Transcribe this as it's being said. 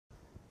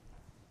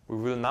We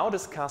will now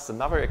discuss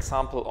another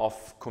example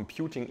of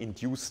computing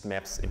induced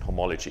maps in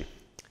homology.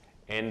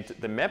 And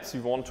the maps we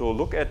want to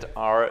look at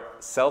are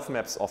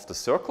self-maps of the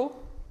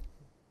circle.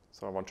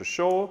 So I want to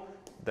show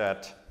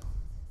that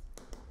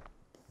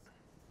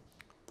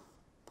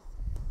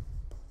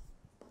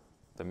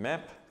the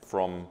map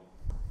from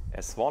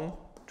S1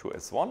 to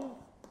S1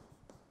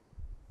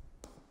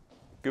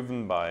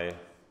 given by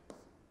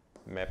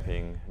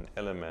mapping an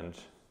element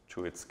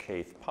to its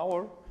kth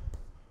power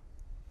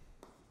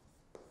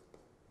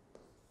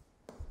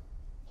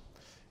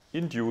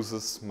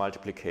induces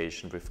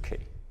multiplication with k.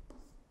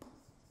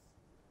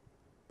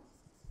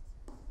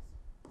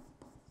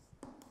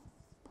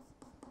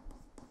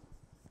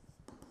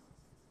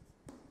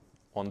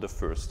 On the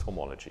first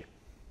homology.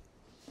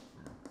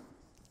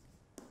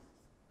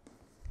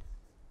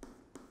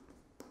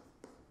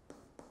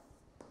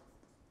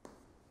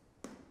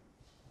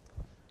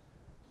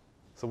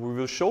 So we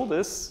will show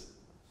this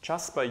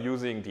just by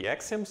using the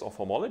axioms of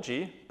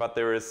homology, but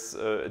there is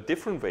a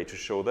different way to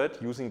show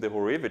that using the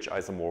Hurewicz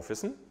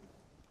isomorphism.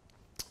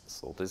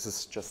 So this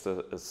is just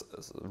a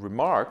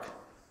remark,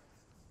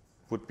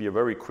 would be a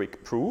very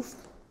quick proof.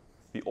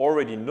 We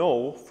already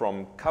know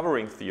from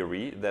covering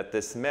theory that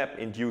this map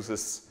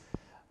induces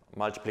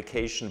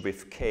multiplication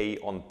with k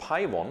on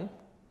pi 1.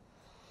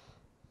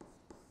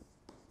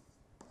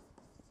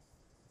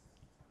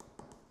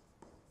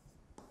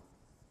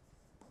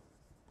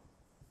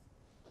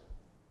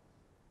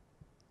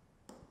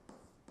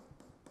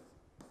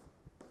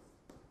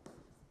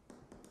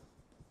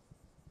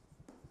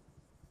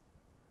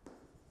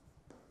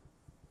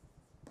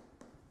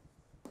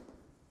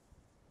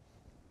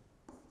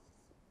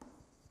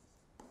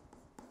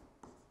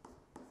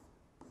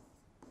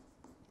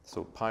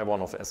 So pi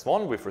 1 of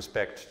S1 with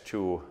respect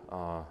to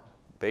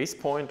base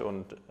point,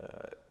 and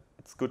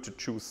it's good to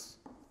choose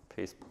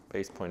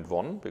base point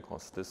 1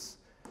 because this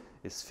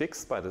is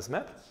fixed by this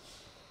map.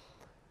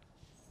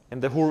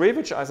 And the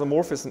Hurewicz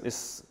isomorphism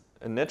is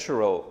a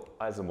natural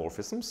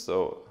isomorphism,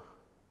 so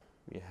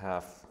we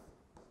have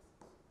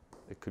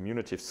a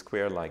commutative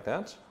square like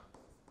that.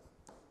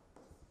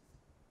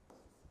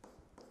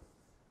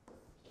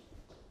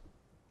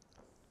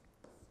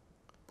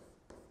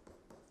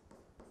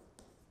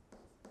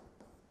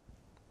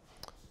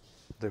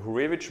 The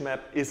Hurewicz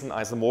map is an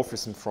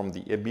isomorphism from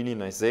the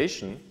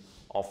Arminianization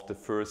of the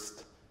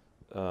first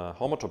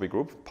homotopy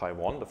group, pi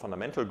 1, the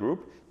fundamental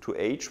group, to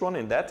H1.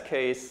 In that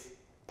case,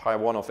 pi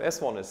 1 of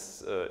S1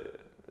 is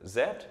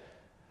Z,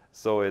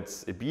 so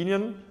it's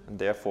Abelian, and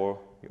therefore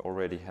we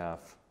already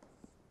have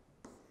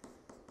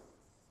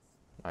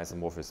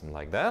isomorphism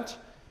like that.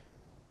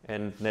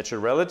 And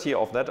naturality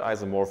of that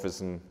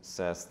isomorphism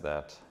says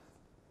that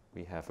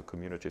we have a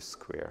commutative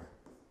square.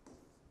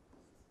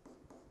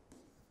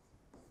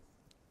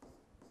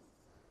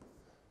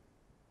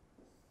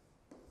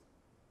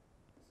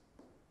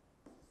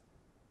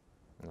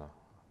 No,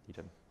 need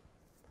a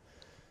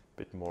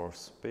bit more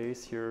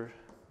space here.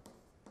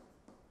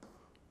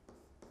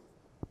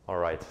 All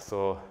right,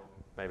 so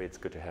maybe it's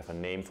good to have a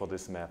name for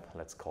this map.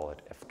 Let's call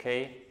it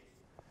Fk.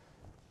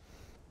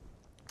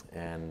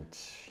 And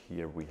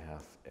here we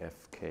have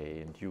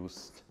Fk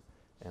induced,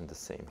 and the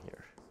same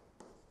here.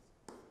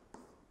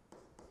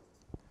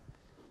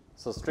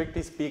 So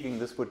strictly speaking,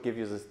 this would give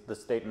you the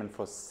statement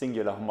for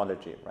singular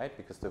homology, right?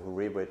 Because the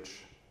Hurewicz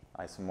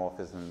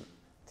isomorphism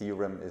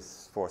theorem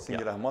is for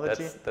singular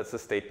homology. That's a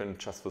statement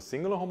just for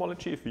singular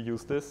homology if we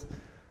use this,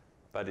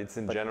 but it's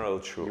in general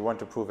true. You want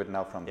to prove it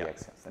now from the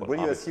axioms. And will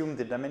you assume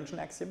the dimension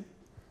axiom?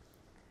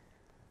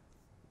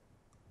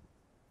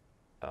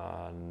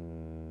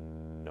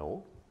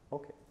 No.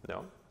 Okay.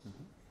 No.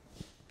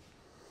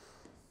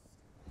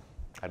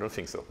 I don't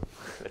think so.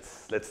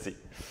 Let's see.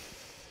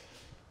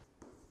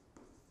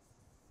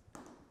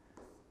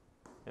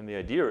 And the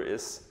idea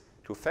is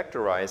to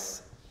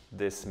factorize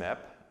this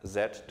map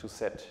Z to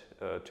Z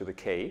to the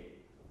K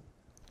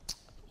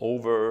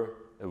over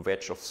a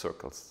wedge of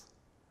circles.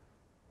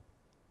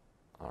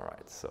 All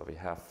right, so we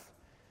have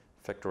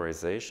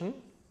factorization.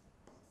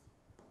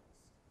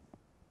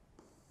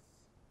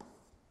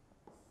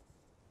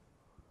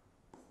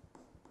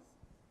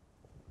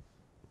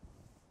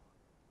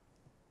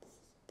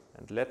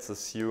 And let's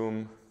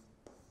assume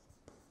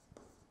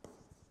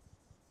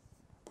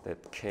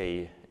that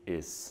K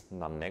is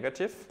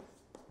non-negative.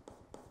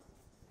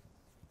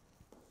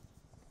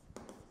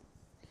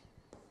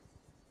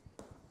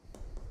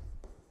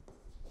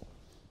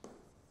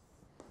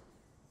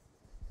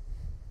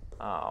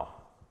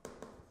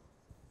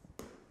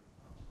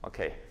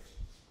 Okay.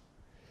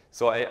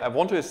 So I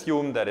want to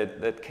assume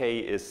that K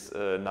is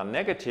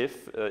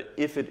non-negative.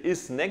 If it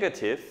is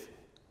negative,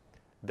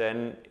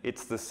 then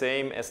it's the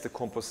same as the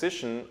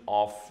composition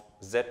of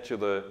Z to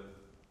the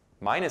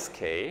minus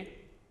K,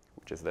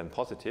 which is then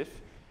positive,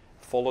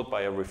 followed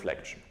by a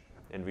reflection.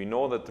 And we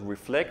know that the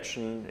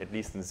reflection, at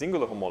least in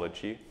singular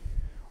homology,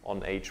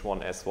 on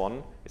H1,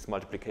 S1 is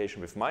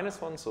multiplication with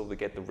 -1, so we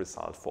get the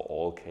result for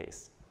all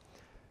Ks.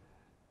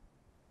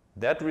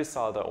 That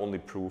result I only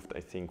proved,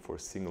 I think, for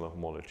singular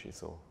homology.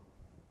 So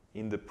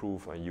in the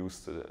proof I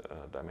used the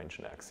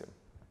dimension axiom.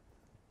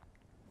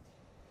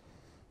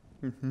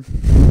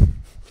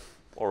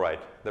 All right,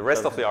 the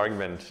rest of the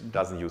argument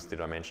doesn't use the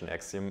dimension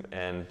axiom,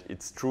 and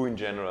it's true in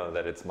general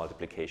that it's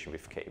multiplication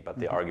with k, but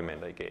the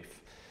argument I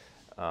gave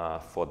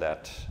for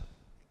that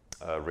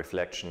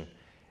reflection,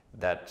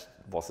 that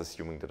was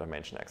assuming the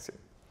dimension axiom.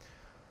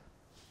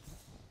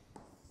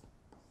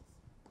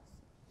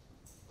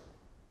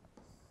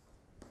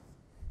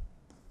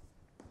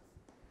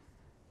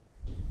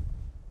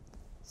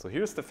 So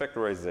here's the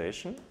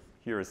factorization.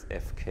 Here is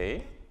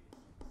fk.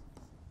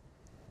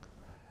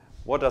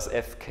 What does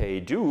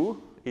fk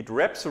do? It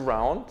wraps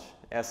around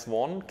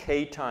S1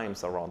 k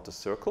times around the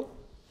circle.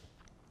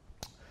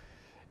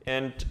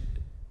 And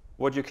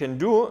what you can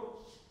do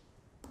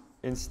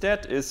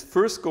instead is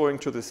first going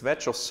to this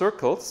wedge of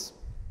circles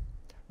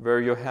where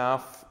you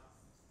have,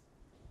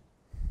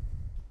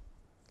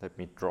 let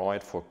me draw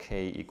it for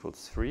k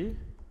equals 3.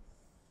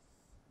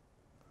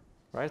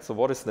 Right, so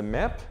what is the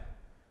map?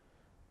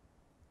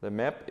 The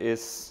map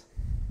is,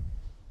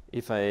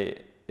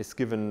 is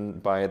given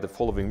by the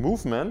following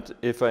movement.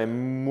 If I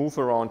move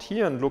around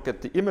here and look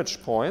at the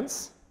image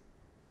points,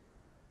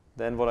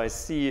 then what I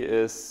see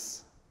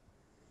is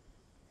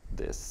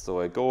this. So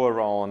I go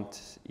around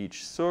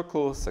each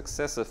circle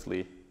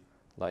successively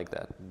like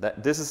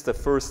that. This is the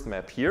first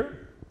map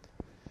here.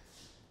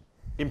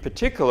 In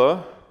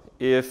particular,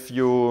 if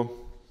you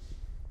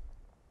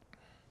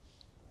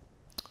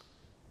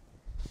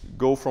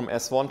go from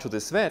S1 to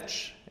this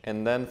wedge,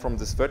 and then from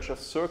this wedge of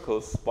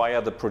circles via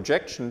the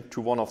projection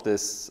to one of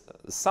these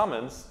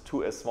summons to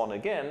S1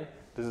 again,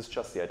 this is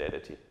just the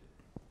identity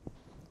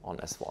on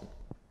S1.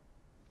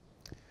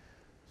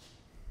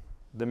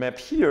 The map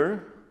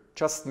here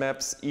just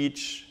maps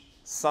each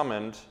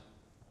summand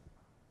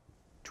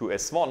to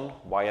S1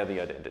 via the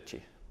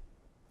identity.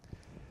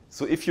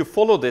 So if you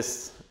follow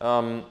this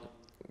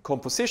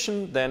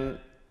composition, then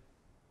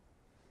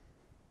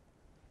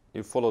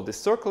you follow this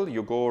circle,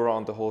 you go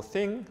around the whole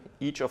thing.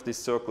 Each of these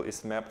circles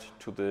is mapped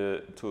to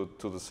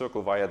the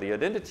circle via the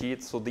identity.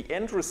 So the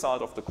end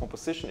result of the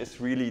composition is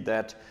really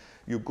that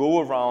you go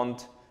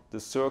around the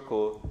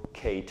circle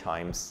k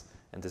times,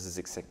 and this is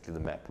exactly the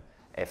map,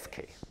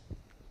 fk.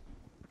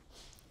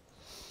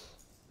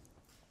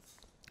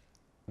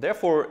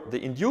 Therefore,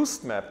 the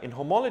induced map in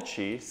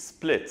homology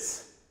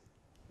splits.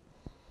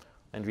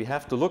 And we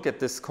have to look at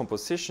this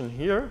composition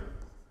here,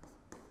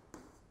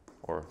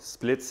 or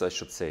splits, I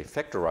should say,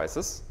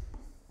 factorizes.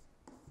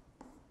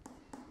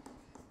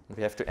 And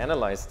we have to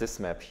analyze this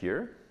map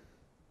here.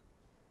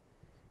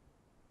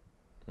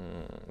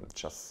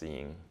 Just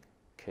seeing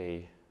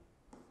k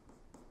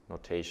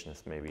notation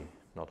is maybe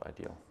not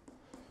ideal.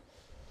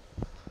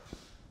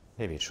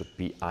 Maybe it should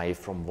be I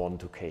from 1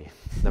 to k.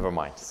 Never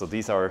mind. So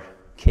these are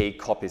k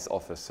copies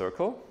of a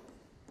circle.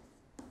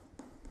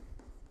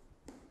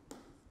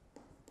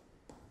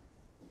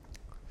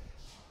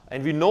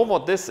 And we know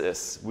what this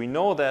is. We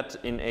know that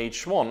in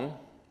H1,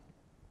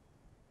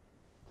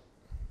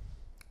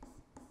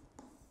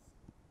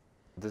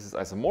 this is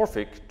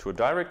isomorphic to a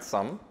direct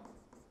sum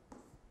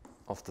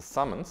of the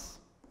summons,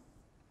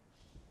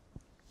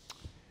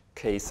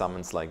 k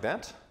summons like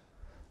that.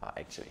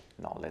 Actually,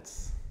 no,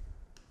 let's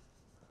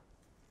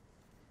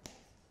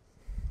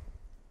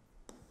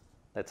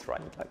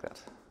write it like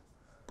that.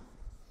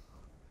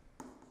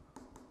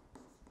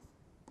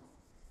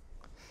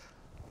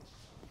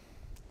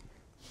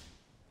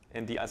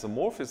 And the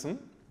isomorphism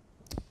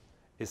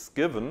is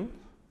given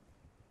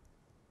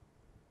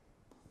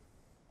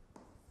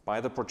by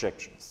the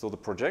projection. So the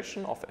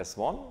projection of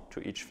S1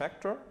 to each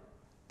factor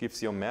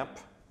gives you a map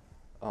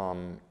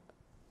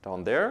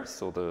down there.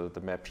 So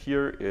the map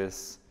here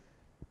is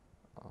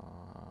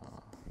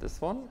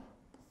this one.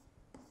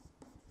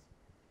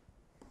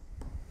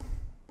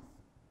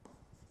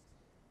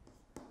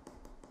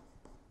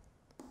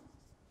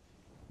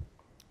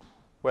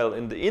 Well,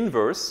 in the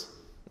inverse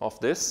of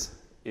this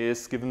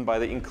is given by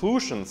the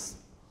inclusions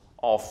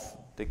of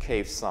the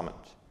k summand.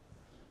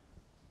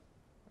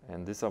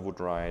 And this I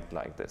would write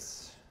like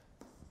this.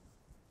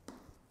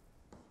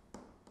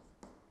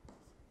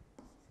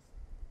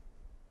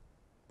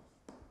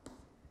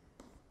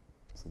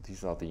 So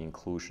these are the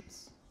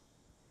inclusions.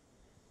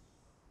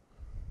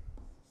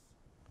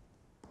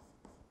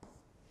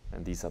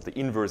 And these are the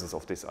inverses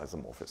of this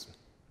isomorphism.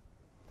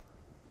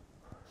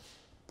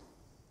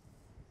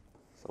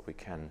 So we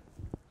can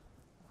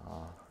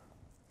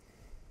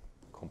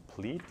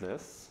complete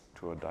this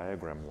to a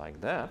diagram like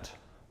that.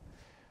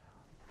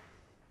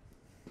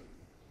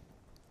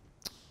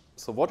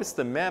 So what is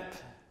the map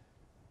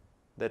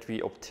that we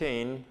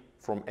obtain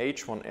from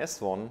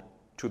H1S1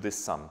 to this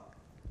sum?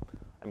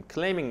 I'm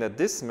claiming that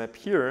this map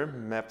here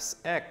maps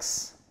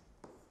x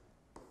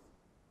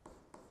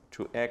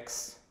to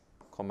x,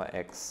 comma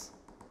x,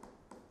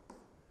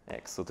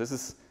 x. So this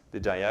is the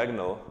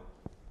diagonal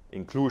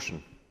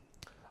inclusion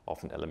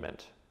of an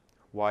element.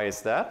 Why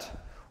is that?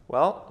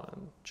 Well,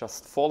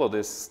 just follow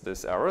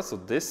this arrow. So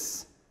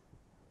this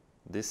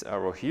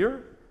arrow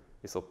here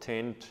is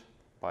obtained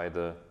by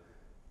the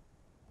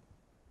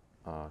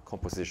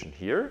composition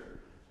here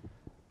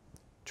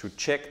to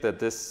check that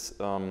this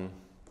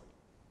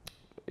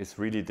is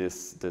really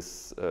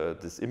this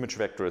image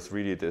vector is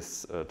really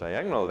this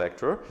diagonal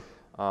vector.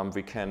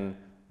 We can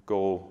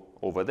go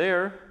over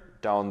there,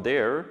 down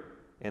there,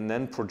 and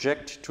then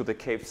project to the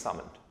cave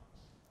summit.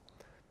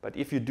 But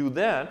if you do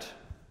that,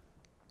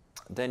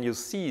 then you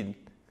see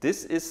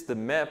this is the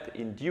map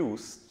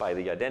induced by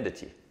the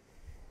identity.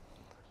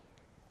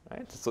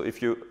 Right? So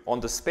if you, on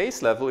the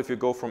space level, if you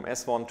go from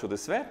S1 to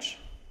this wedge,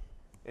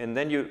 and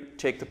then you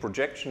take the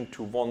projection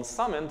to one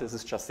summit, this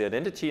is just the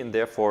identity, and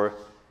therefore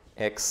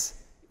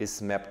x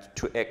is mapped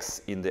to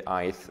x in the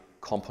ith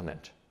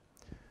component.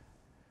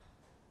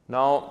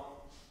 Now,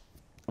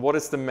 what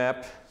is the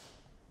map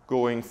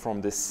going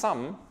from this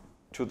sum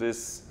to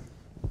this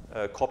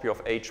copy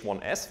of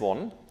h1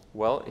 s1?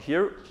 Well,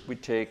 here we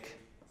take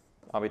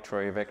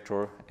arbitrary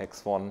vector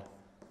x1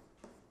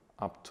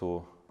 up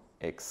to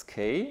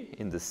xk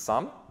in the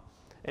sum,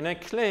 and I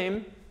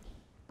claim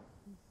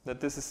that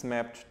this is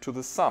mapped to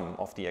the sum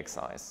of the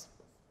xi's.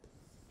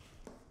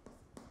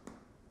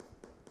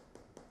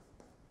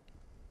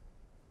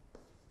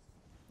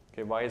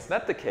 Okay, why is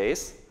that the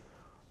case?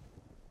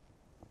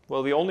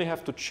 Well, we only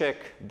have to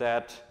check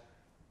that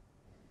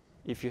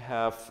if you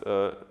have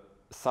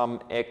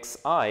some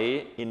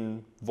xi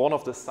in one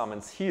of the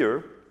summons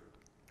here,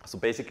 so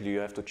basically you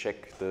have to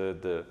check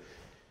the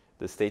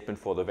statement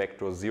for the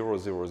vector 0,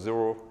 0,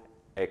 0,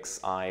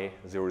 xi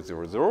 0,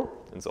 0, 0,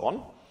 and so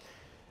on.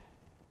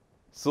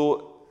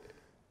 So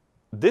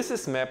this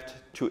is mapped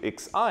to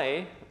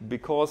xi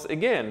because,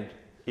 again,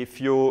 if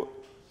you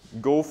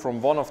go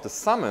from one of the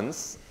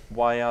summons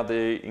via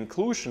the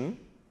inclusion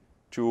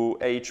to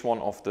h1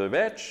 of the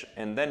wedge,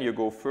 and then you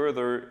go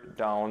further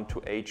down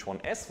to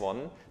h1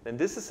 s1, then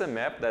this is a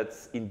map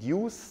that's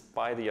induced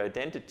by the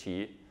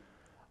identity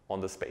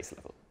on the space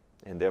level.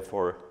 And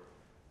therefore,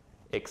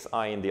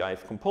 xi in the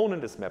ith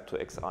component is mapped to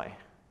xi.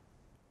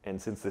 And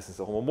since this is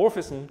a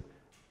homomorphism,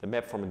 the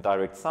map from a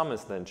direct sum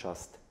is then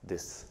just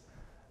this,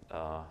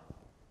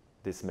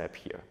 this map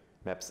here.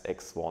 Maps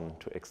x1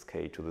 to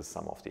xk to the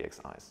sum of the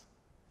xi's.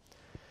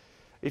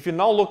 If you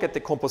now look at the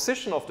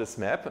composition of this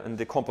map, and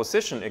the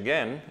composition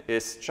again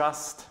is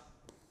just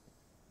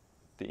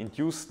the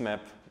induced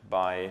map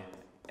by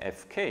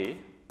fk.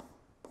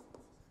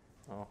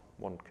 Oh,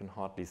 one can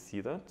hardly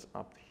see that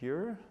up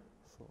here,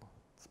 so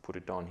let's put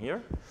it down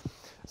here.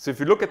 So if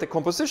you look at the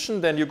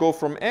composition, then you go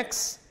from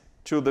x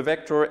to the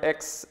vector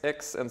x,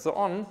 x, and so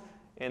on,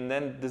 and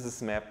then this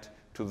is mapped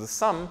to the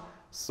sum.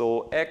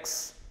 So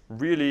x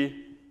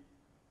really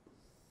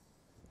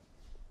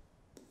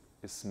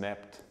is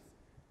mapped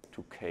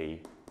to k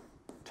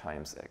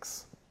times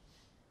x.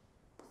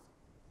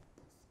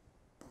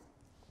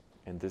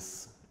 And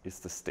this is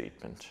the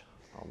statement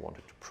I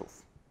wanted to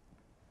prove.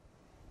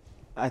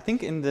 I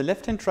think in the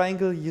left-hand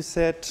triangle you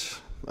said,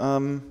 I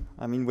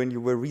mean, when you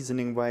were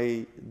reasoning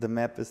why the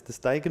map is this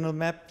diagonal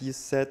map, you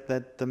said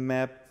that the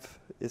map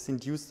is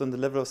induced on the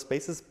level of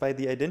spaces by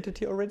the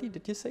identity already.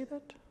 Did you say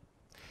that?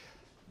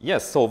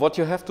 Yes, so what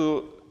you have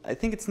to... I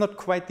think it's not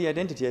quite the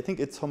identity. I think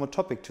it's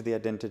homotopic to the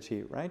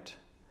identity, right?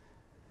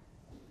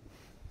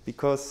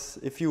 Because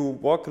if you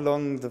walk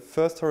along the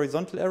first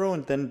horizontal arrow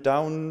and then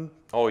down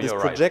this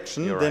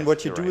projection, then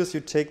what you do is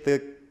you take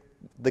the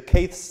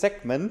kth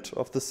segment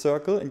of the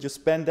circle and you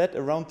span that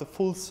around the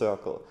full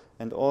circle.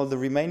 And all the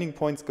remaining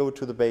points go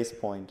to the base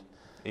point.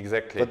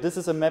 Exactly. But this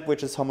is a map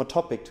which is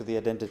homotopic to the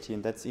identity,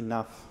 and that's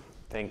enough.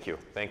 Thank you,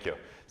 thank you.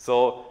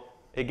 So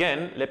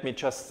again, let me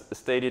just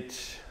state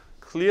it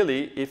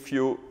clearly. If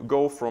you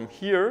go from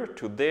here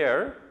to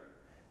there,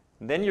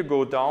 then you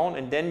go down,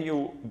 and then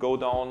you go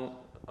down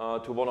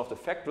to one of the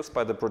factors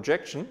by the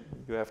projection.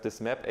 You have this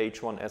map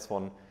h1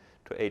 s1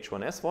 to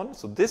h1 s1.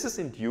 So this is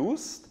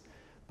induced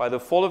by the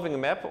following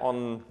map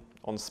on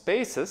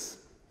spaces.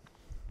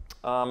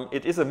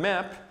 It is a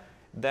map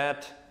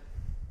that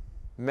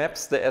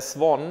maps the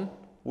s1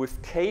 with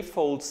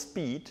k-fold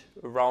speed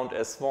around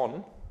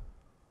s1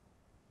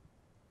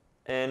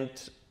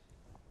 and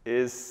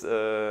is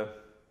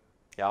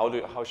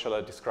how shall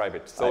I describe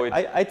it? So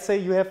I'd say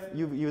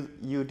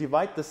you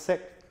divide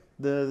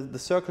the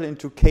circle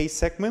into k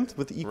segments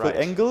with equal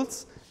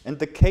angles, and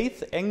the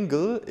kth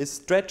angle is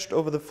stretched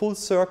over the full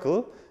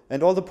circle,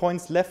 and all the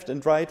points left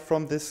and right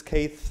from this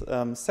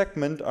kth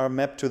segment are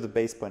mapped to the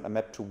base point, are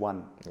mapped to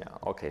 1. Yeah,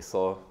 okay,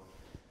 so...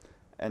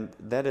 And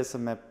that is a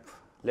map.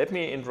 Let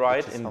me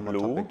write in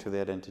blue to the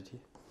identity.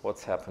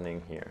 What's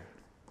happening here.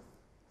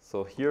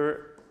 So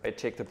here I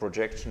take the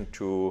projection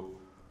to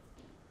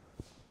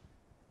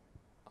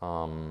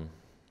the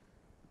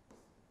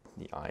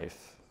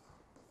ith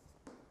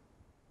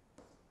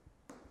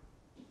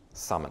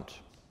summit.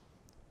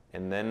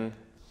 And then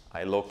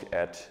I look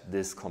at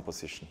this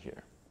composition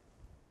here.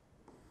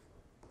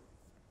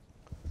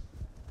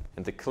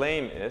 And the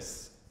claim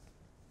is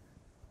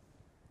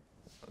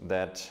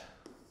that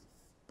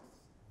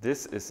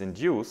this is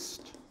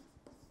induced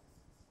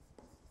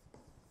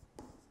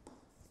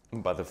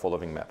by the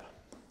following map.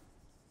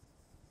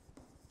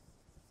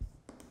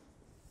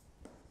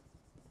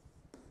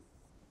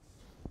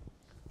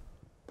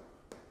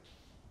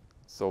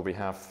 So we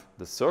have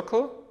the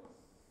circle,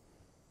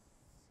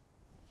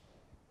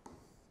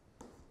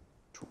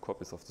 2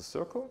 copies of the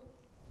circle,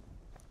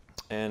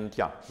 and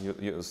yeah,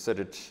 you said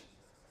it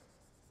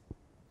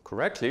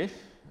correctly.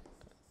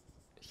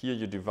 Here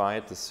you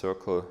divide the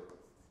circle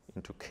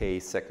into k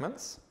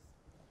segments.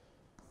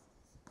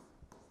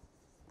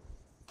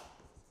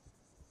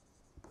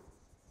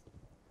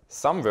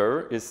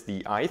 Somewhere is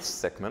the ith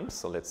segment,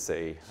 so let's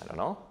say, I don't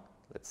know,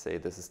 let's say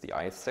this is the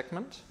ith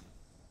segment.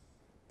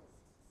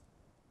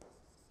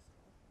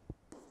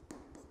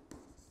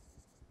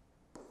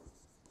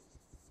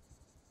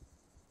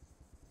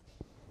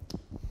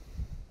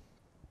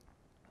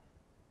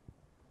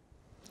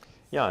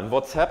 Yeah, and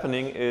what's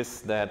happening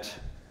is that,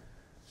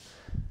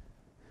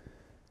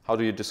 how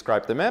do you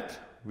describe the map?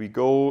 We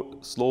go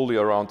slowly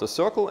around the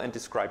circle and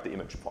describe the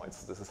image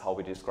points. This is how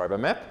we describe a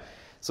map.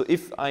 So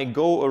if I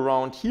go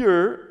around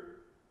here,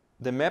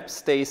 the map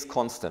stays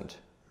constant.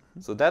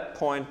 So that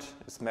point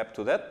is mapped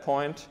to that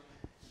point,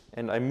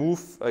 and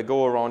I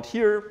go around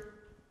here,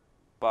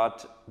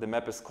 but the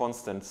map is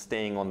constant,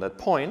 staying on that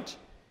point,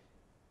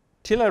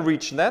 till I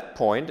reach that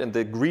point, and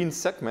the green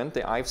segment,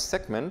 the ith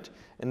segment,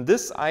 and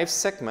this ith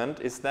segment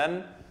is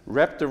then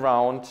wrapped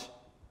around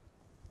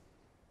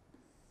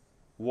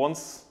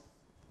once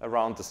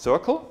around the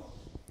circle.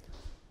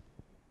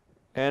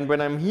 And when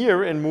I'm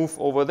here and move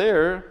over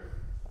there,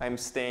 I'm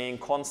staying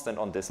constant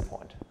on this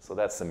point. So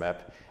that's the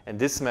map. And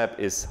this map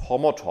is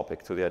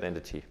homotopic to the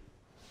identity.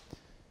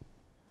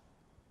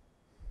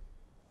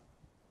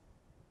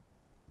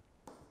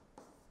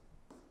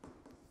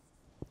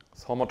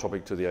 It's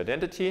homotopic to the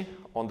identity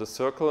on the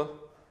circle,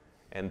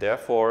 and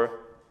therefore,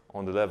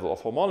 on the level of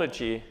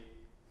homology,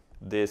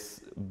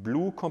 this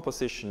blue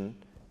composition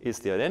is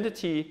the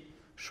identity,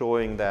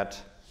 showing that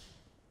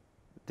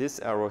this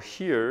arrow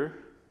here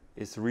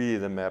is really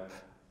the map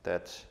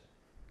that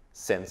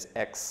sends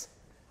x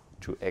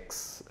to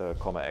x,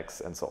 comma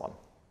x, and so on.